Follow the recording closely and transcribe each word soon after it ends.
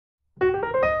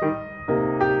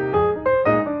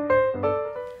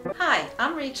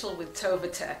Rachel with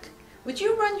Tovatech. Would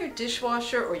you run your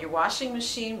dishwasher or your washing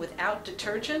machine without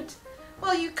detergent?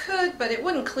 Well, you could, but it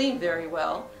wouldn't clean very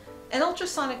well. An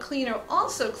ultrasonic cleaner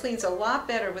also cleans a lot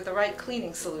better with the right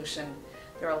cleaning solution.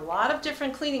 There are a lot of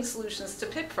different cleaning solutions to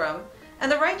pick from,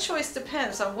 and the right choice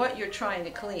depends on what you're trying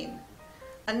to clean.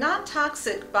 A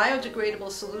non-toxic, biodegradable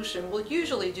solution will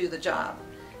usually do the job.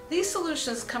 These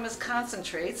solutions come as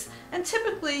concentrates, and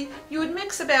typically you would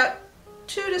mix about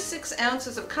 2 to 6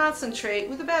 ounces of concentrate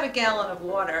with about a gallon of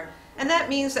water, and that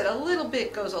means that a little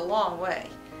bit goes a long way.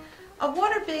 A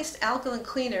water-based alkaline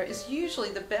cleaner is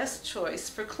usually the best choice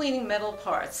for cleaning metal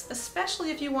parts,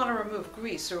 especially if you want to remove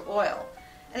grease or oil.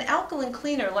 An alkaline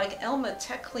cleaner like Elma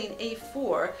TechClean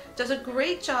A4 does a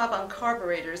great job on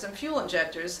carburetors and fuel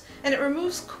injectors, and it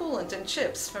removes coolant and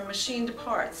chips from machined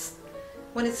parts.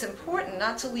 When it's important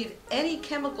not to leave any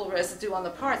chemical residue on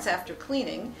the parts after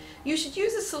cleaning, you should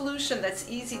use a solution that's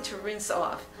easy to rinse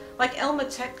off, like Elma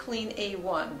TechClean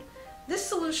A1. This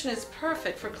solution is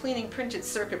perfect for cleaning printed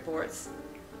circuit boards.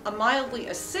 A mildly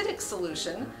acidic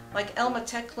solution, like Elma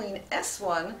TechClean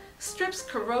S1, strips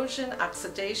corrosion,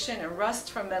 oxidation, and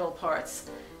rust from metal parts,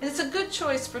 and it's a good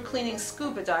choice for cleaning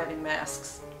scuba diving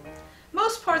masks.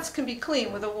 Most parts can be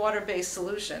cleaned with a water-based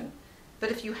solution, but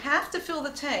if you have to fill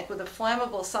the tank with a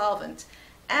flammable solvent,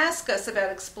 ask us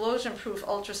about explosion-proof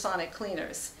ultrasonic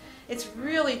cleaners. It's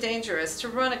really dangerous to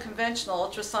run a conventional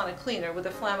ultrasonic cleaner with a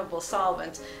flammable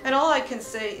solvent, and all I can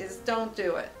say is don't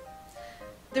do it.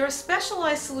 There are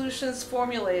specialized solutions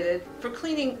formulated for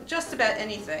cleaning just about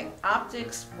anything: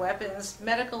 optics, weapons,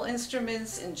 medical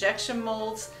instruments, injection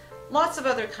molds, lots of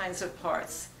other kinds of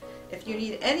parts. If you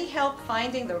need any help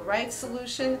finding the right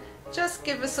solution, just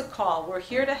give us a call. We're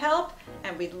here to help,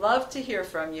 and we'd love to hear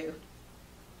from you.